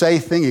 and you say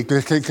things, you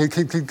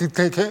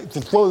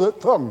control that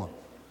tongue.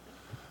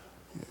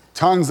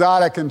 Tongue's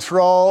out of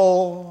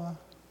control.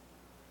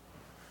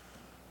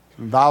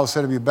 The Bible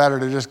said it'd be better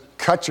to just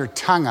cut your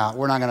tongue out.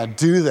 We're not going to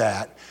do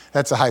that.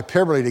 That's a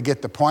hyperbole to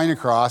get the point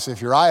across.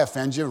 If your eye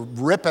offends you,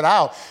 rip it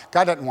out.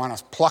 God doesn't want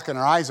us plucking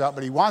our eyes out,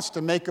 but he wants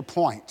to make a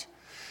point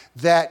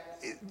that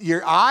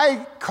your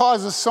eye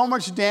causes so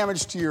much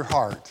damage to your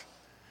heart,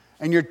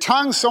 and your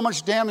tongue so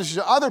much damage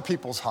to other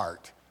people's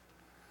heart.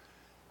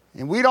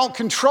 And we don't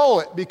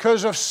control it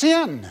because of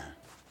sin.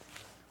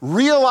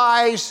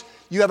 Realize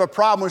you have a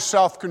problem with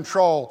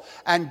self-control,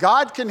 and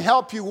God can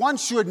help you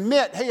once you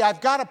admit, hey,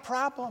 I've got a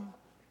problem.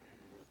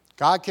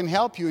 God can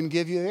help you and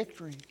give you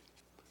victory.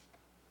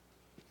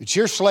 But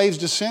you're slaves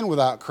to sin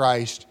without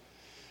Christ.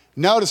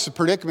 Notice the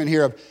predicament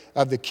here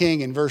of the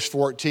king in verse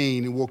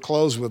 14, and we'll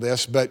close with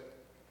this, but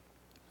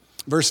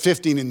verse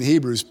 15 in the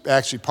Hebrew is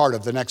actually part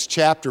of the next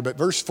chapter, but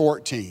verse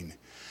 14.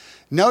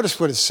 Notice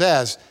what it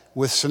says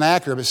with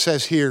Sennacherib. It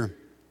says here,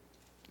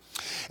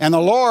 and the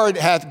Lord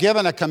hath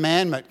given a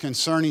commandment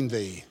concerning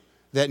thee,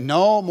 that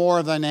no more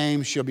of thy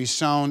name shall be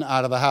sown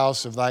out of the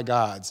house of thy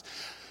gods.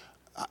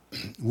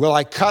 Will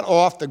I cut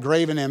off the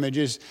graven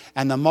images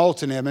and the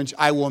molten image?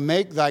 I will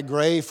make thy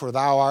grave, for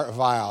thou art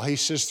vile. He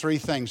says three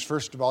things.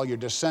 First of all, your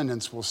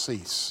descendants will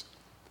cease.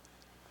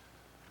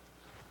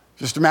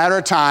 Just a matter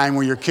of time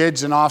where your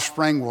kids and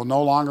offspring will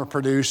no longer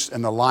produce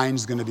and the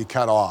line's going to be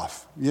cut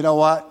off. You know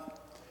what?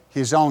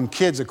 His own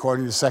kids,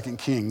 according to 2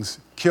 Kings,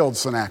 killed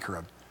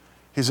Sennacherib.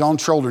 His own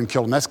children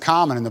killed him. That's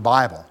common in the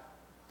Bible.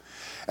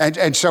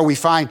 And so we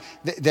find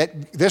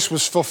that this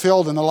was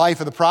fulfilled in the life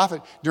of the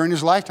prophet during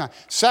his lifetime.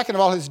 Second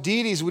of all, his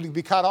deities would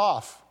be cut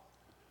off.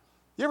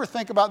 You ever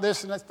think about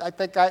this? And I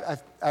think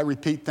I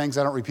repeat things.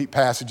 I don't repeat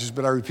passages,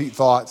 but I repeat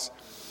thoughts.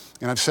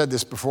 And I've said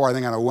this before, I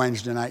think on a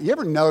Wednesday night. You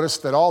ever notice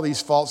that all these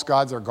false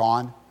gods are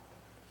gone?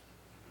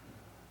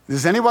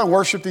 Does anyone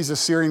worship these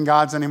Assyrian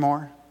gods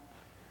anymore?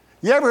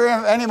 You ever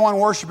hear anyone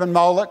worshiping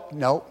Moloch?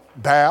 Nope.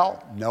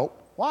 Baal?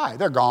 Nope. Why?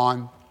 They're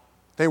gone.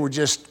 They were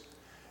just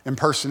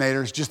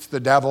impersonators, just the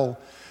devil,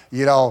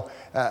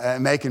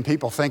 making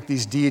people think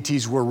these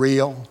deities were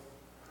real.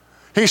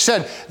 He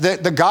said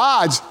that the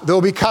gods, they'll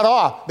be cut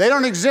off. They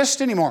don't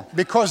exist anymore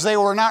because they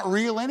were not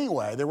real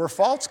anyway. They were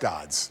false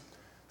gods,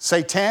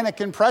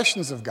 satanic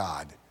impressions of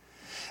God.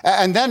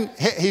 And then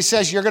he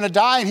says, you're going to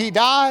die, and he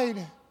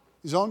died.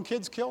 His own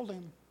kids killed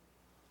him.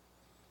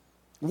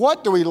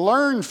 What do we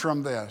learn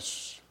from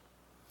this?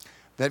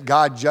 That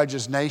God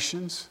judges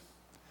nations,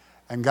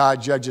 and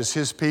God judges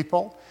his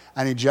people,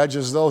 and he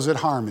judges those that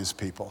harm his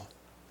people.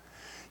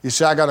 You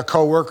say, I got a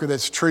coworker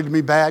that's treated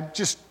me bad,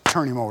 just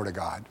turn him over to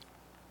God.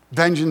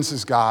 Vengeance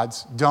is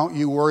God's. Don't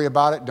you worry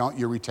about it. Don't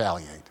you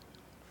retaliate.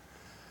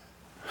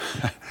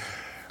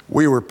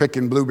 We were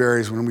picking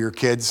blueberries when we were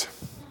kids,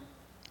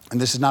 and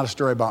this is not a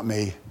story about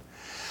me.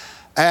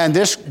 And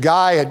this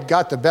guy had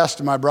got the best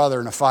of my brother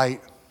in a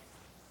fight.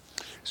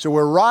 So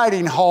we're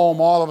riding home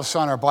all of us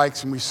on our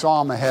bikes, and we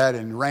saw him ahead,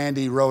 and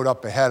Randy rode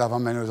up ahead of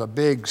him, and it was a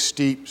big,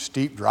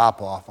 steep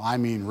drop-off. I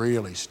mean,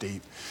 really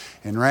steep.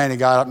 And Randy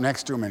got up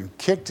next to him and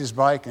kicked his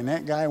bike, and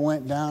that guy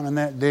went down in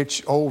that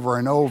ditch over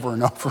and over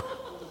and over.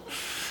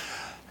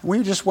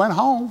 We just went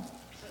home.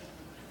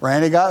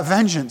 Randy got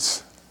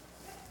vengeance.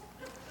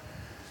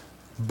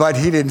 But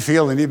he didn't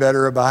feel any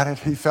better about it.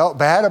 He felt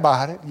bad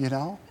about it,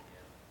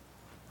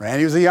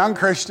 Randy was a young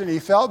Christian. He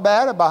felt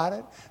bad about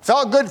it.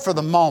 Felt good for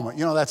the moment.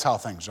 That's how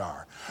things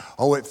are.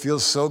 Oh, it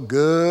feels so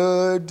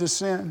good to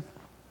sin.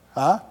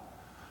 Huh?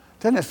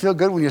 Doesn't it feel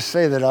good when you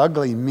say that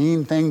ugly,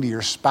 mean thing to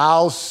your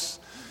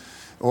spouse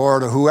or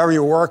to whoever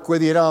you work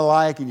with you don't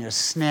like, and you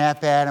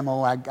snap at him?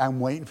 Oh, I'm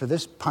waiting for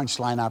this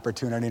punchline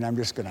opportunity, and I'm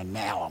just going to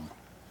nail him.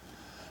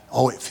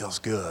 Oh, it feels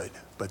good.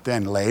 But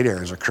then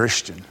later, as a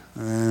Christian,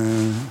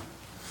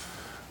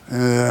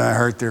 I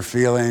hurt their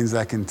feelings.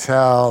 I can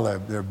tell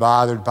they're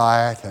bothered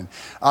by it. And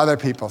other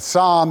people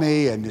saw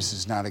me, and this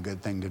is not a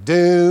good thing to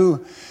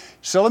do.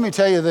 So let me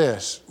tell you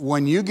this.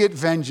 When you get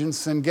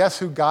vengeance, then guess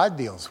who God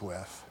deals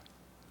with?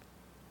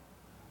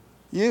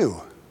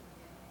 You.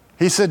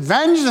 He said,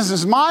 vengeance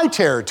is my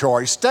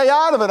territory. Stay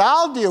out of it.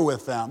 I'll deal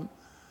with them.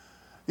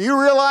 You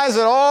realize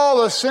that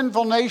all the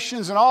sinful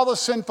nations and all the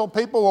sinful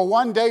people will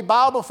one day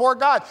bow before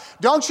God.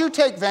 Don't you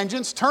take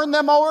vengeance. Turn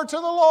them over to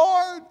the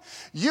Lord.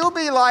 You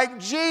be like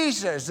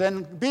Jesus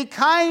and be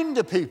kind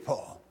to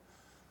people.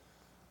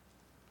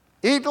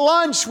 Eat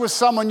lunch with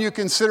someone you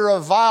consider a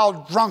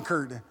vile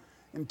drunkard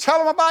and tell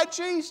them about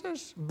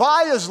Jesus.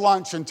 Buy his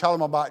lunch and tell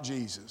them about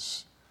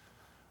Jesus.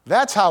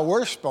 That's how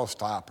we're supposed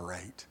to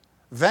operate.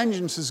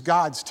 Vengeance is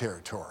God's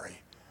territory.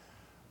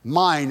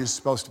 Mine is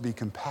supposed to be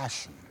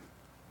compassion.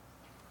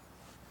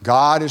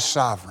 God is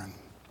sovereign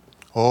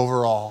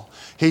over all.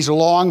 He's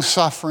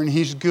long-suffering.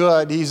 He's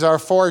good. He's our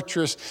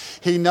fortress.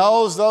 He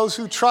knows those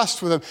who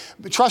trust in him.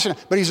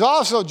 But he's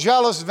also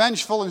jealous,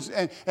 vengeful,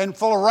 and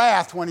full of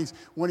wrath when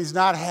he's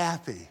not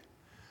happy.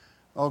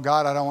 Oh,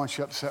 God, I don't want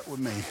you upset with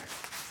me.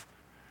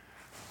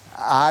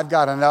 I've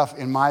got enough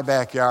in my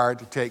backyard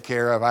to take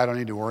care of. I don't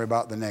need to worry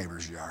about the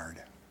neighbor's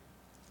yard.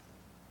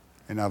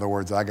 In other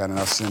words, I got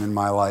enough sin in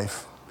my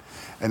life,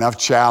 enough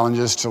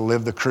challenges to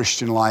live the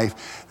Christian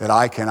life that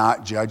I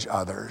cannot judge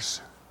others.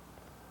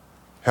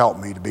 Help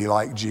me to be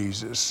like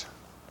Jesus,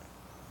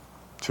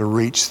 to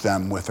reach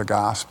them with the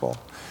gospel.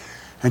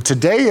 And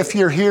today, if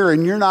you're here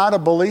and you're not a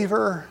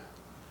believer,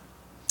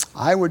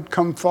 I would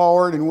come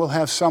forward and we'll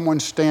have someone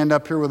stand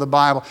up here with a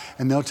Bible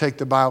and they'll take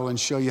the Bible and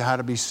show you how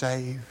to be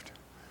saved.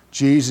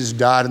 Jesus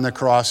died on the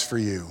cross for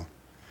you.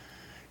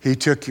 He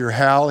took your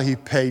hell. He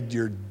paid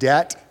your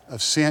debt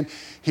of sin.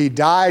 He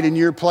died in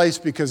your place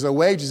because the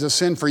wages of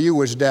sin for you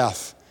was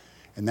death.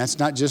 And that's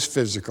not just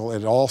physical.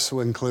 It also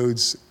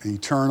includes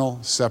eternal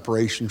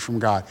separation from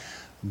God.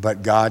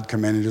 But God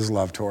commended his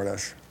love toward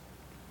us.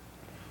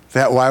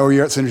 That while we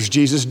were yet sinners,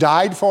 Jesus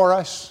died for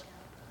us.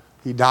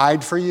 He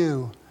died for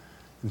you.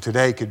 And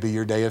today could be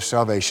your day of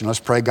salvation. Let's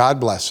pray. God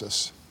bless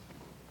us.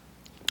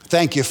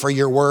 Thank you for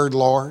your word,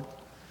 Lord.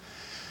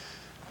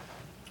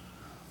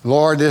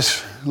 Lord,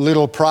 this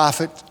little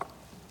prophet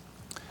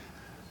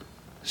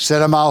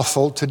said a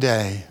mouthful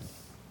today.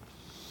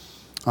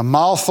 A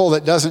mouthful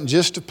that doesn't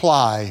just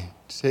apply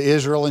to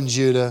Israel and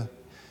Judah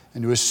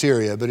and to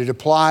Assyria, but it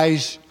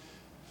applies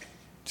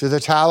to the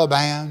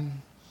Taliban,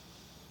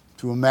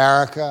 to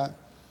America,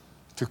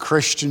 to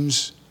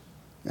Christians,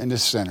 and to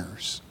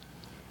sinners.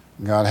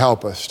 God,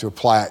 help us to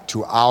apply it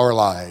to our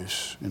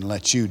lives and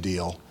let you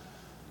deal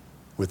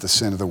with the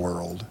sin of the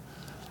world.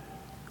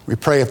 We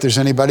pray if there's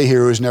anybody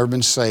here who has never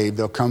been saved,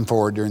 they'll come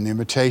forward during the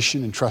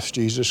invitation and trust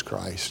Jesus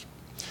Christ.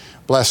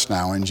 Bless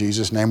now. In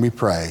Jesus' name we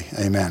pray.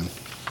 Amen.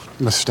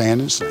 Let's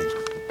stand and sing.